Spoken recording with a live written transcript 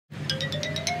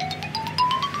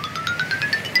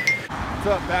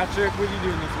What's up, Patrick? What are you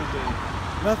doing this weekend?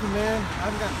 Nothing, man. I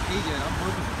haven't gotten paid yet. I'm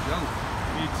broke as a joke.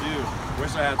 Me too.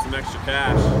 Wish I had some extra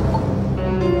cash.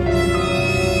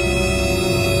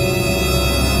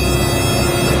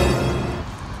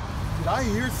 Did I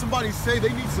hear somebody say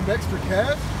they need some extra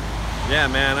cash? Yeah,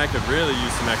 man, I could really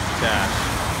use some extra cash.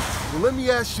 Well, let me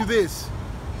ask you this.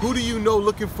 Who do you know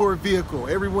looking for a vehicle?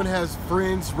 Everyone has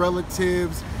friends,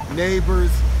 relatives, neighbors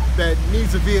that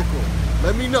needs a vehicle.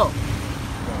 Let me know.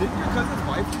 Didn't your cousin's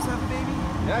wife just have a baby?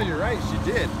 Yeah, you're right, she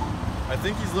did. I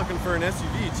think he's looking for an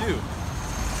SUV too.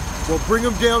 Well, bring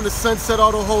them down to Sunset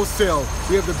Auto Wholesale.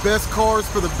 We have the best cars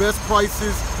for the best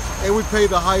prices, and we pay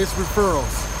the highest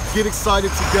referrals. Get excited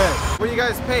today. What do you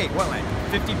guys pay? What, like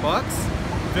 50 bucks?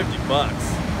 50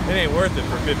 bucks. It ain't worth it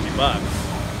for 50 bucks.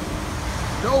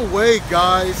 No way,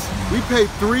 guys. We pay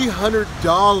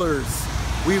 $300.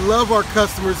 We love our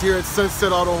customers here at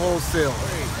Sunset Auto Wholesale.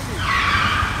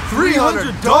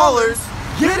 $300?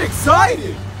 Get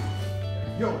excited!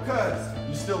 Yo, cuz,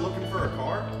 you still looking for a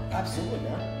car? Absolutely,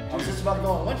 man. I was just about to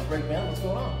go on lunch break, man. What's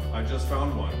going on? I just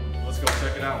found one. Let's go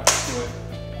check it out. Let's do it.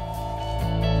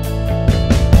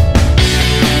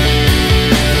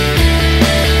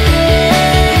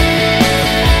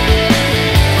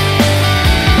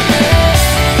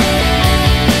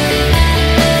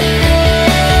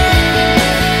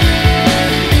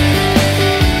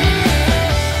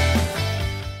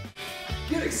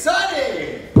 Get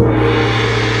excited!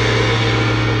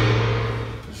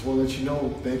 Just want to let you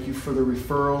know, thank you for the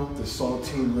referral. The SALT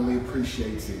team really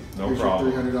appreciates it. No Here's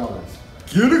problem. your $300.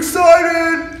 Get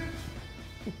excited!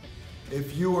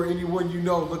 If you or anyone you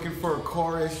know looking for a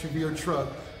car, SUV, or truck,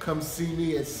 come see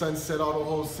me at Sunset Auto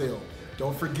Wholesale.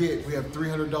 Don't forget, we have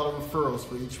 $300 referrals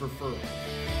for each referral.